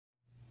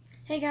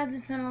Hey guys,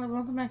 it's Natalie.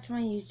 Welcome back to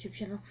my YouTube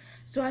channel.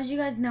 So as you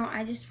guys know,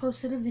 I just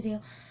posted a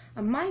video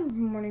of my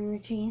morning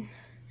routine.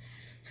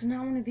 So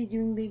now I'm going to be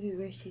doing baby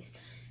Gracie's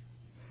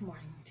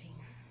morning routine.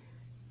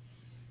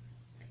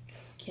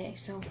 Okay,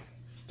 so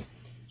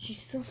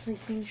she's still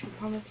sleeping. She'll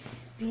probably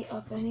be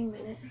up any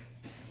minute.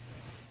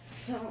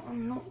 So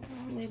I'm not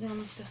going to lay down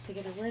the stuff to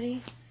get her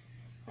ready.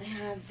 I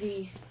have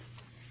the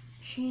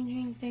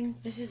changing thing.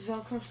 This is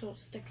Velcro, so it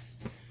sticks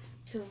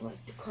to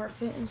like the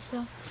carpet and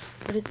stuff,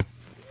 but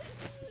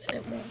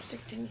it won't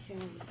stick to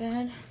anything on the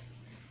bed.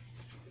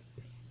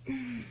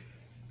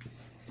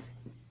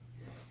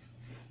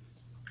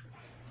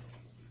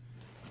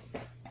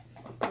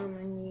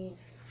 I need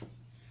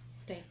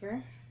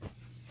diaper,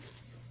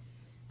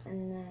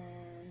 and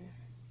then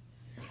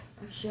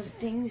I actually have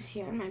things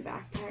here in my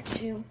backpack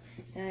too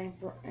that I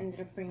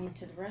ended up bringing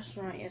to the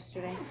restaurant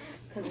yesterday,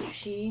 because if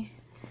she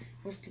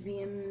was to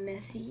be a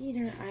messy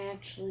eater, I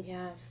actually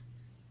have,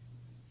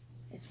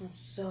 it smells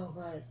so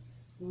good,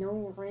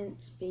 no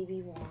rinse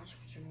baby wash,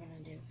 which I'm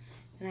gonna do.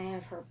 And I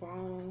have her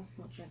bottle,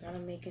 which I gotta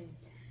make a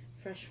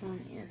fresh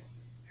one, and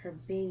her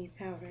baby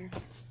powder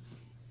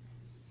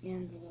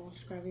and the little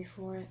scrubby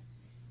for it.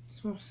 It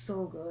smells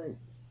so good.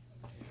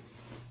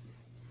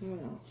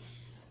 What else?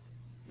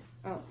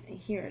 Oh,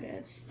 here it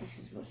is. This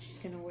is what she's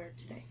gonna wear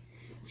today.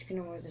 She's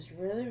gonna wear this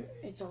really,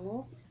 it's a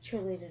little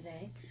chilly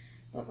today,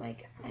 but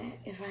like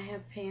if I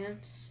have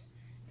pants,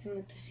 I can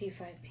look to see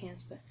if I have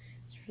pants, but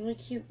it's a really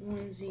cute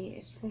onesie.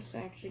 It's supposed to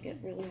actually get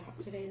really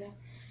hot today though.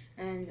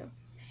 And a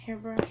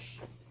hairbrush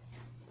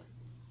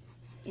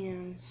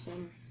and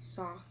some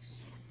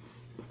socks.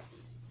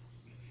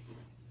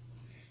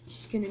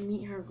 She's gonna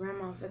meet her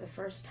grandma for the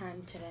first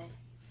time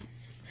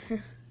today.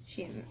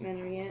 She hasn't met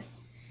her yet.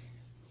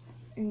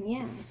 And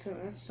yeah, so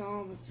that's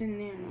all that's in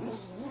there.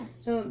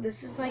 So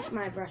this is like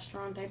my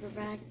restaurant diaper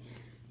bag,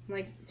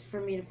 like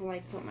for me to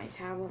put my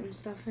tablet and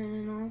stuff in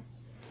and all.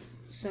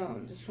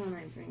 So this one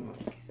I bring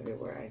like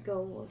everywhere I go,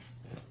 or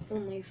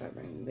only if I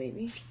bring the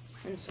baby,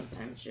 and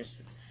sometimes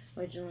just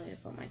originally I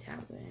put my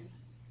tablet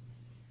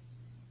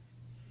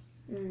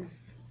in.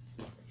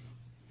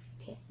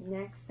 Okay,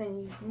 next I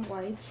need some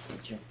wipes,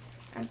 which are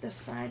at the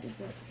side of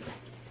the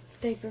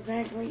diaper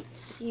bag right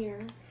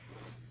here.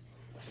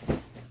 I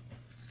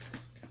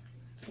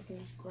can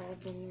just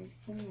grab them right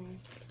from there.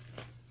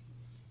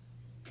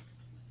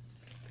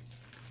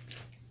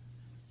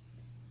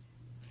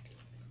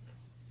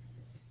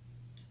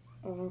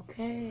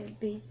 Okay,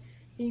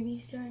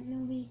 baby's starting to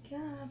wake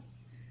up.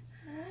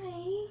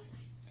 Hi.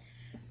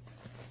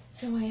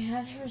 So I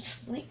had her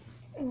sleep.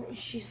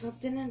 She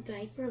slept in a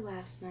diaper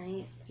last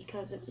night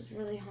because it was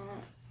really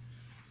hot.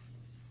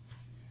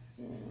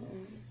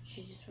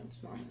 She just wants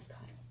mom to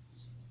cuddle.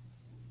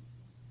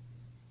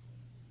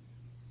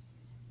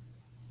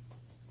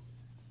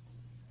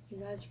 You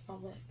guys are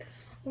probably like,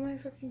 oh my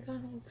freaking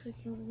god, it looks like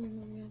you're holding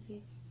a real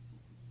baby.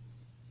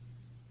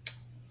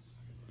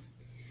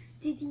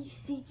 Did you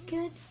sleep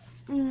good?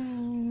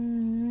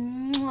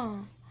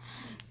 Mwah.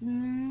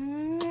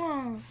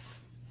 Mwah.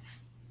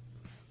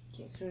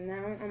 Okay, so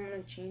now I'm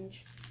gonna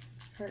change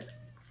her.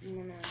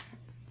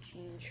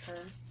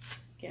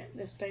 Get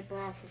this diaper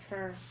off of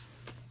her.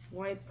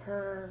 Wipe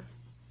her.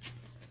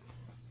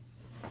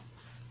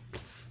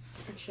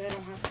 Actually, I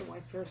don't have to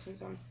wipe her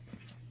since I'm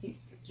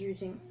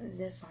using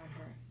this on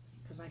her,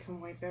 because I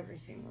can wipe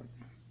everything with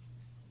that.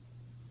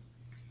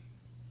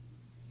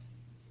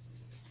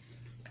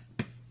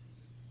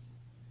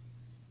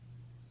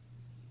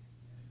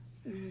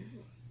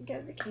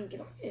 Guys, I can't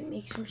get on. It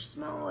makes her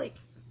smell like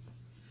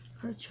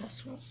her chest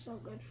smells so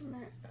good from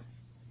it.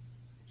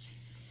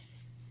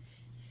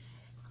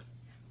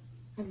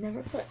 I've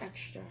never put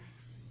extra.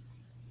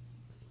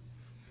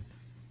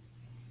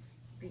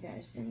 You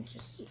guys didn't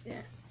just see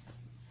that.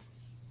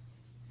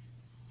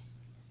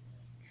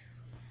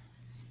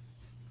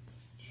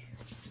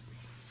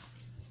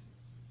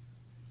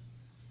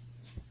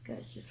 You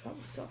guys just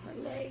probably saw her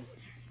legs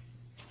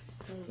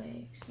and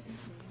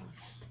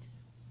lost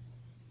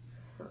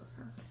her.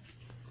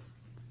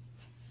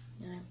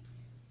 Now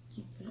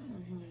you put it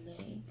on her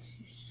legs,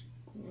 you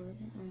squirt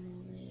it on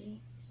her legs.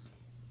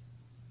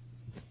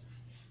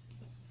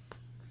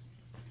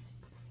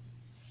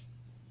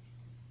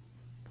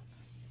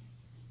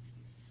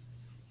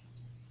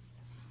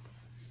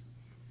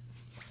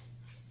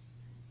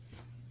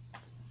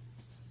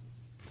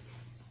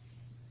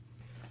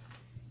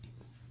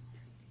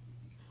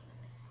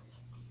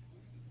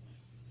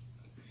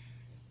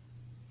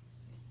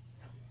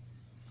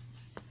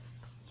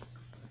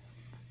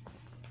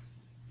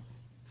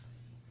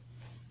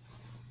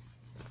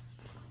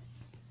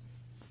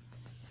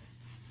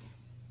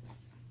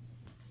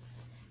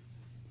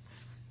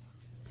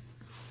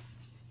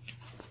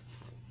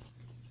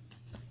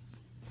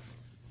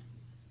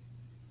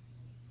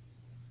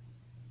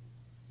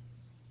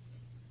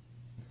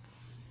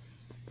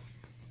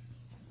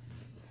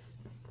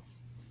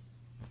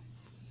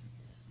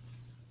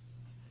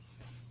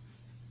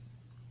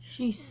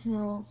 She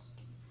smells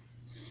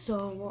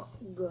so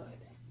good.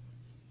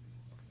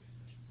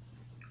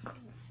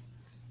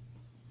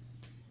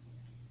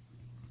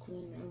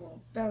 between my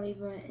little belly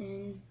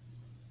button.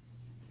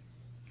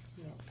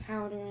 A little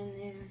powder in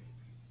there.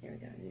 There we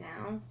go.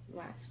 Now,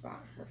 last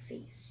spot, her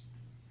face.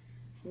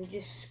 We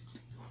just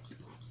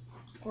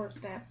squirt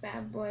that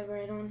bad boy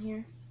right on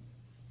here.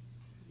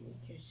 We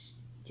just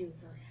do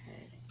her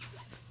head.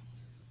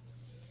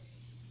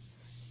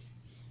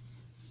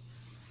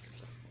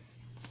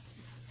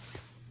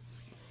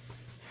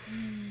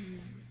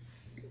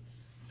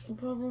 You're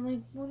probably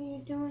like, what are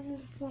you doing to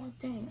the poor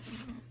thing?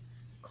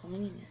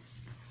 Cleaning it.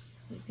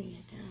 Wiping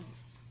it down.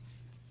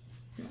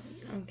 No,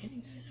 I'm kidding,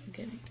 guys. I'm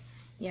kidding.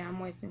 Yeah, I'm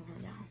wiping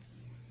her down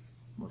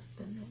with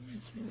the No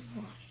Rinse Smooth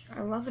Wash.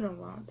 I love it a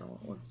lot, though.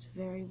 It works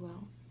very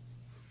well.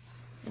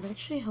 It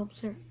actually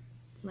helps her,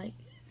 like,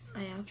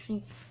 I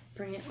actually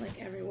bring it,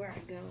 like, everywhere I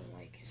go.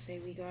 Like, say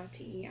we go out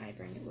to eat, I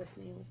bring it with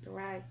me with the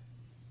rag.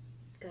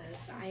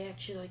 Because I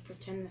actually, like,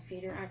 pretend to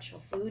feed her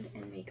actual food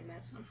and make a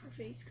mess on her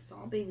face. Because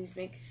all babies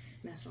make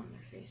a mess on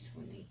their face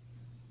when they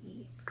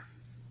eat.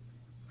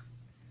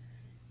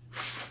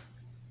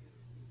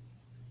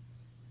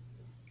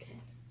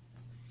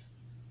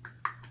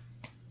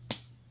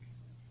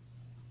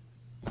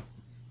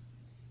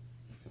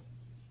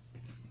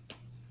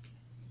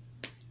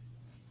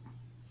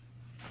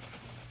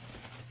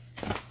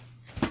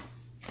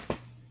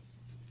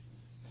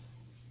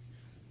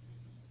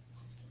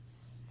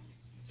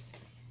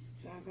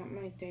 I got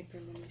my diaper,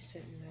 let me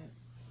sit in that.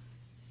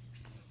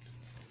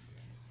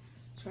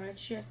 So I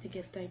actually have to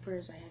get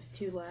diapers, I have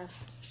 2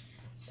 left.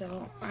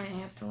 So I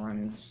have to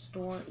run to the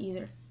store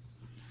either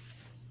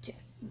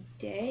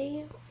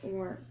today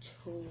or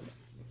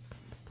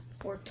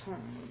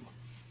Tom.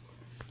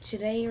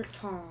 Today or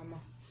Tom.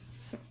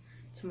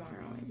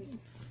 Tomorrow, I mean.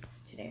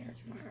 Today or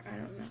tomorrow, I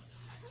don't know.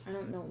 I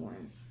don't know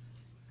when.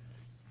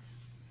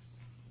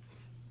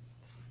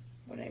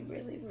 But I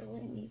really,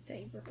 really need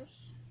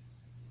diapers.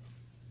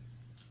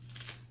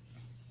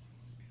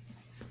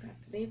 Got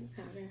the baby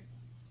powder.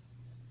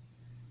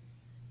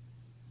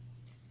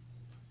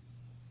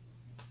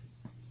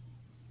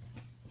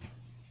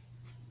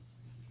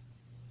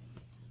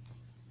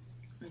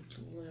 It's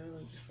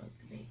literally just like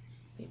the baby.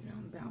 Now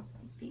I'm about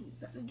baby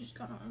powder just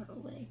got on her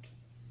leg.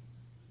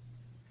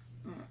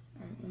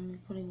 I'm only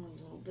putting a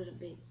little bit of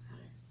baby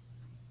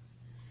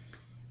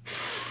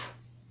powder.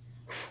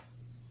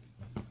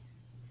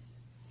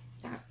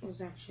 That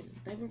was actually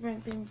the diaper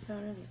bag baby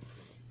powder.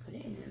 Put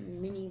it in a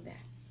mini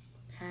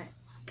backpack.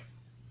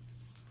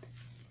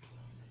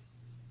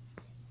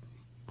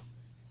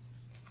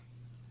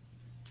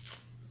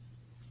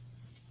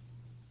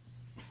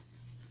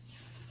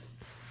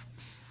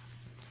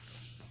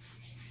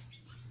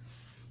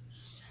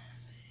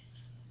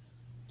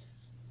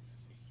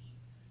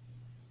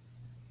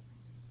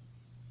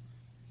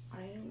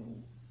 I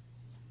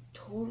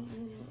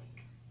totally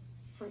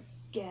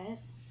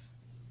forget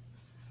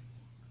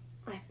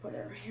I put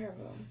her hair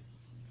on.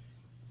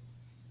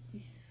 I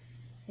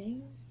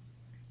think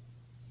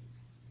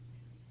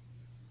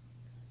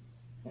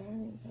I don't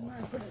even know where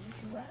I put a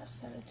dress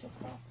that I took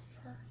off of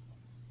her.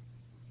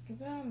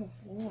 Give it on the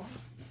floor.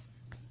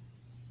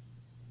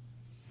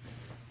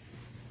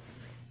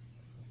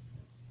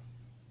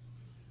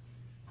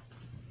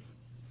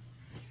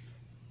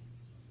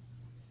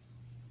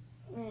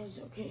 It's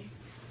okay.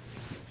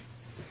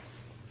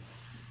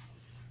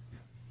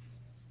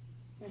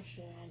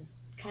 Actually,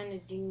 I kind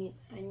of do need,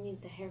 I need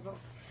the hair bow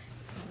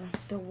for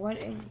the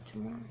wedding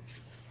tomorrow.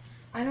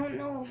 I don't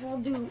know if I'll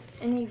do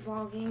any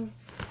vlogging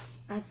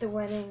at the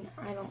wedding.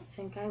 I don't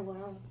think I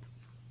will.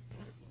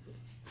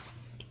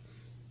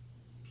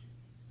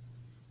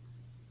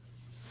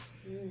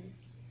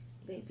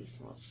 Baby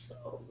smells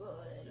so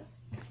good.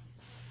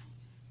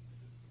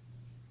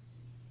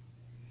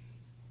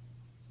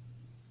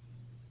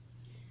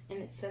 And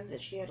it said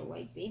that she had a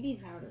white baby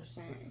powder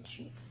scent,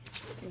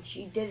 and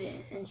she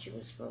didn't, and she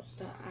was supposed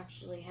to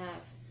actually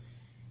have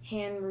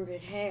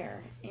hand-rooted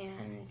hair,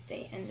 and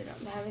they ended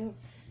up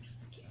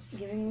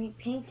giving me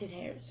painted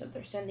hair, so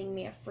they're sending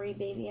me a free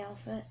baby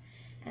outfit,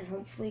 and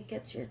hopefully it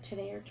gets here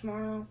today or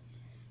tomorrow,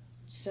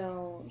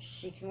 so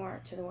she can wear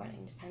it to the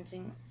wedding, depends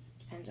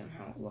on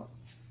how it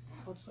looks.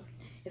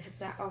 If it's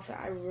that outfit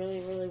I really,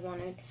 really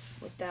wanted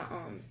with that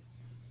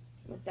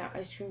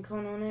ice cream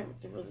cone on it,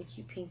 with the really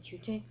cute pink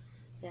tutu,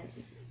 then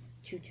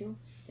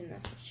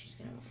that's what she's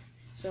gonna wear.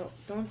 So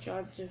don't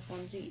judge, this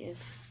onesie is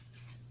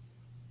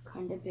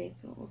kind of big,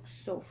 but it looks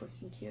so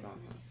freaking cute on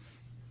her.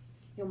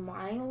 You're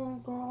my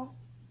little girl,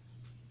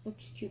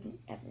 looks cute in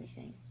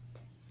everything.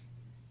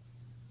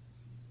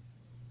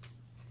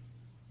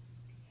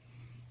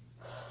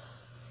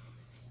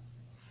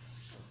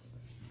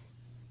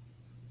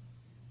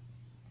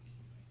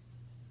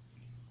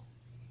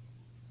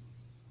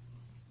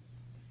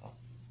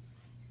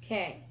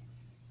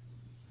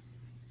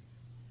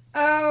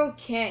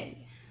 Okay.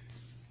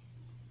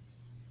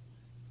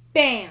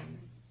 Bam.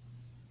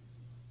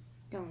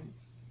 Done.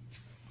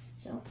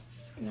 So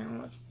now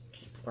let's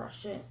just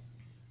brush it.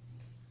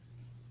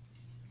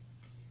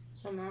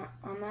 So now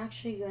I'm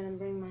actually gonna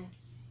bring my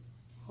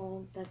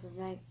whole diaper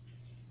bag.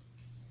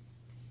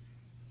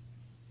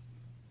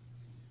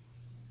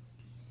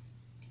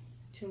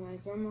 to my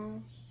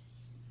grandma's,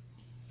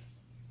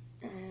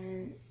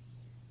 and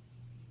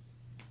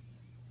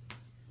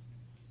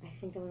I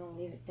think I'm gonna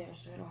leave it there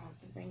so I don't have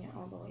to bring it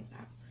all the way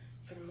back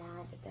for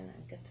tomorrow, but then I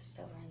get the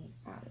stuff I need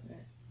out of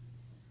it.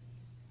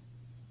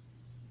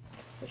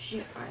 But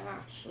I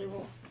actually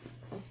will,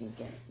 I think,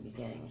 be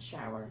getting a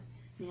shower.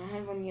 I mean, I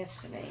had one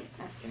yesterday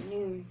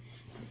afternoon.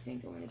 I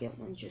think I'm gonna get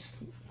one just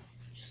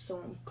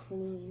so I'm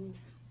clean.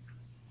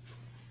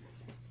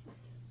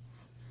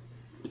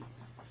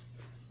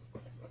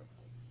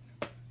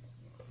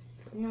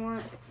 You know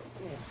what?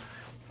 Yeah.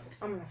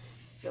 I'm gonna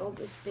fill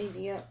this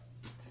baby up.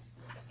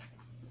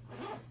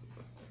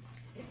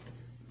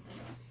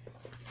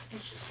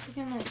 Let's just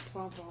freaking like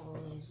plop all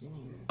of these in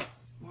here.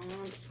 Why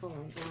not just go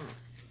like that?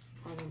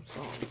 Problem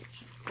solved. It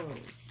should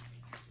close.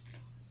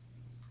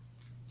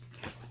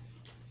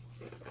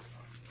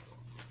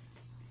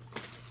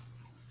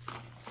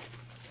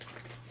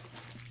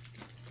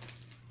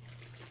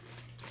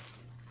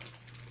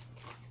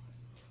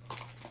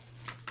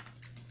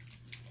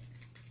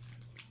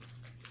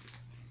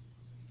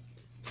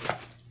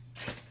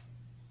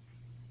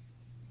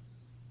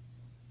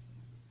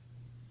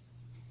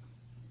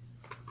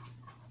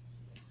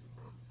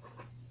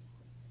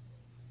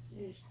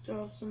 Just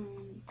throw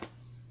some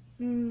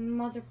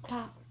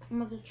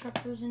mother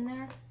truckers in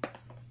there.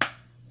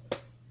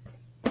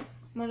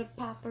 Mother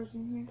poppers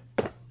in here.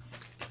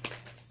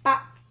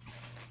 Pop!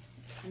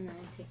 And then I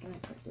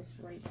put this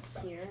right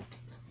here.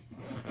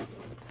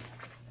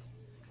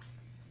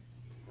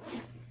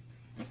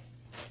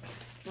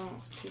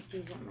 I'll keep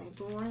these at my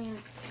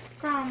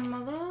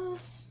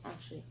grandmother's.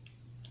 Actually,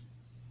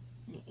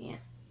 my aunt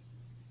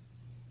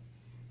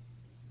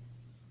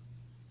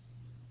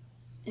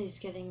is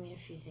getting me a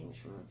few things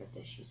from her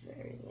birthday. She's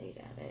very late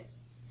at it.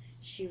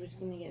 She was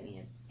going to get me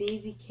a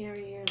baby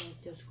carrier,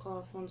 like those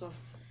cloth ones off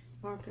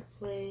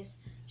Marketplace.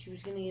 She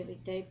was going to get me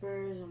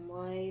diapers and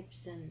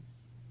wipes and,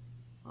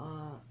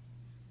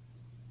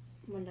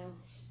 what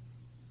else?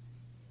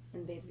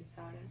 And baby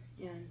powder.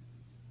 And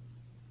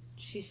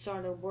she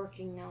started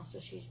working now, so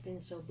she's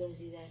been so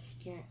busy that she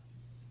can't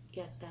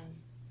get them.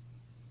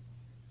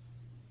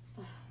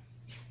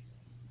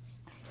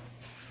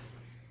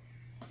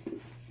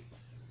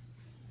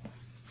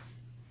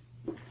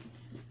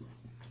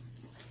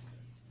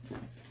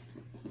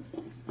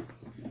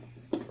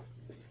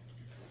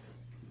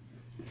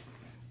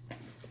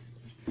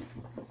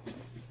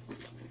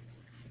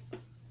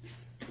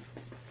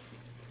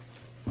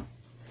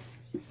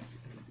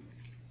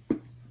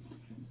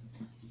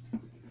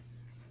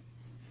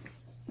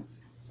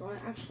 So I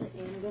actually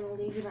am going to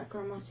leave it at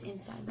Grandma's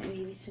inside my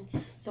baby's room.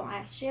 So I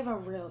actually have a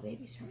real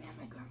baby's room at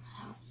my Grandma's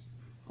house.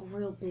 A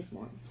real big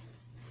one.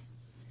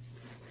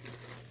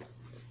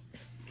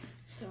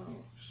 So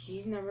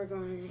she's never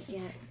gone in it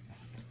yet.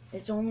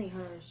 It's only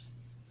hers.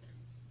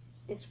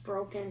 It's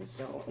broken,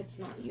 so it's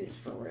not used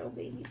for real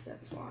babies.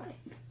 That's why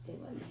they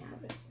let me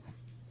have it.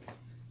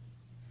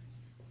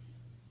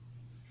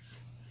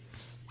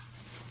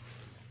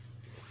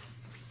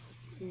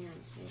 Yeah,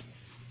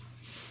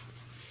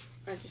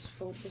 I just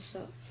fold this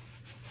up.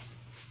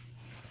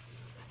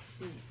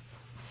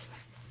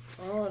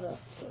 Roll it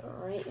up, put it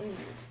right in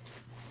there.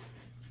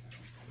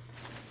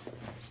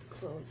 Just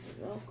close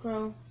the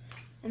Velcro,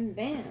 and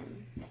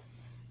bam.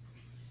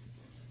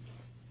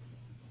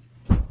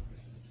 Okay,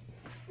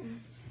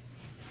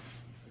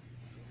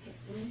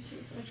 let me see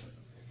if I put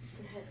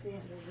the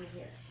headband over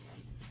here.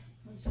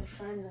 Once I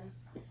find the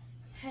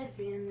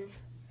headband, then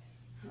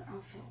her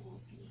outfit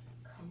will be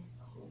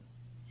complete.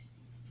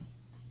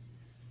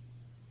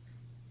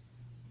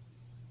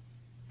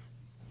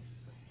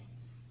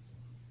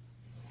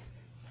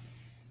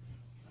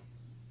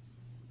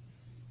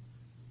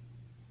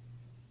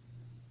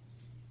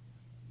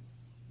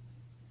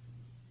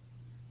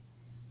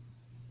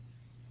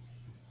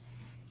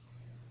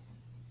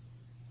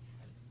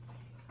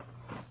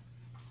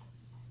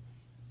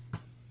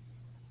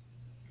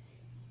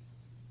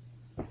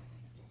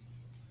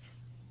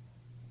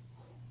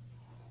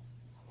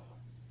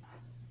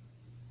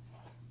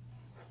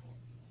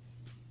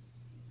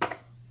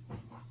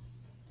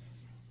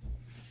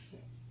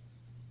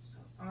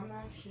 I'm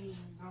actually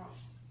not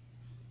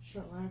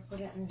sure why I put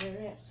it. I'm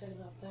very upset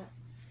about that.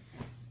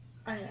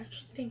 I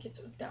actually think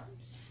it's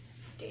downstairs.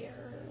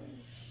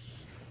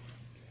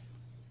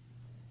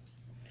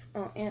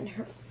 Oh, and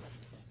her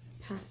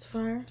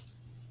pacifier.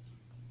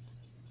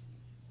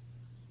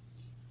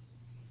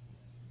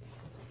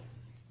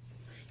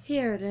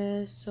 Here it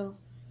is. So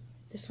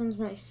this one's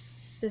my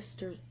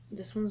sister.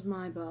 This one's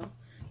my bow.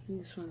 And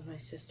this one's my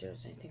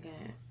sister's. I think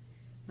I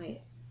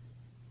might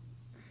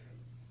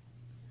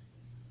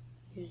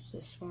use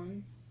this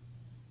one.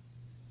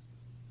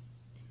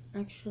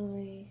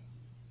 Actually,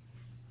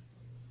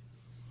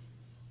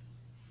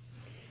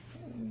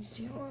 let me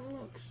see how it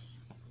looks.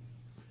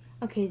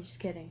 Okay, just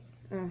kidding.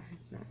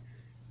 It's not.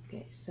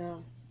 Okay,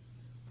 so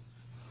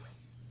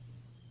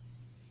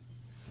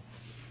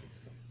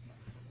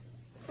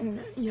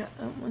yeah,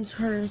 that one's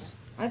hers.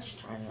 I just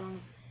tried it on,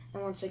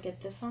 and once I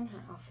get this on,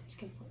 her outfit's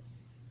complete.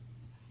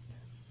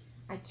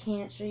 I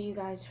can't show you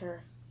guys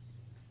her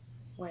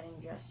wedding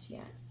dress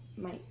yet.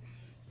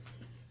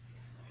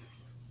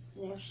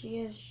 There she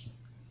is,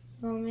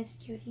 little Miss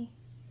Cutie.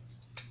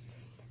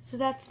 So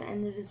that's the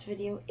end of this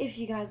video. If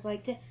you guys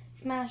liked it,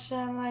 smash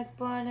that like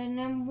button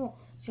and we'll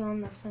see you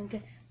on the next one.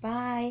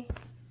 Goodbye.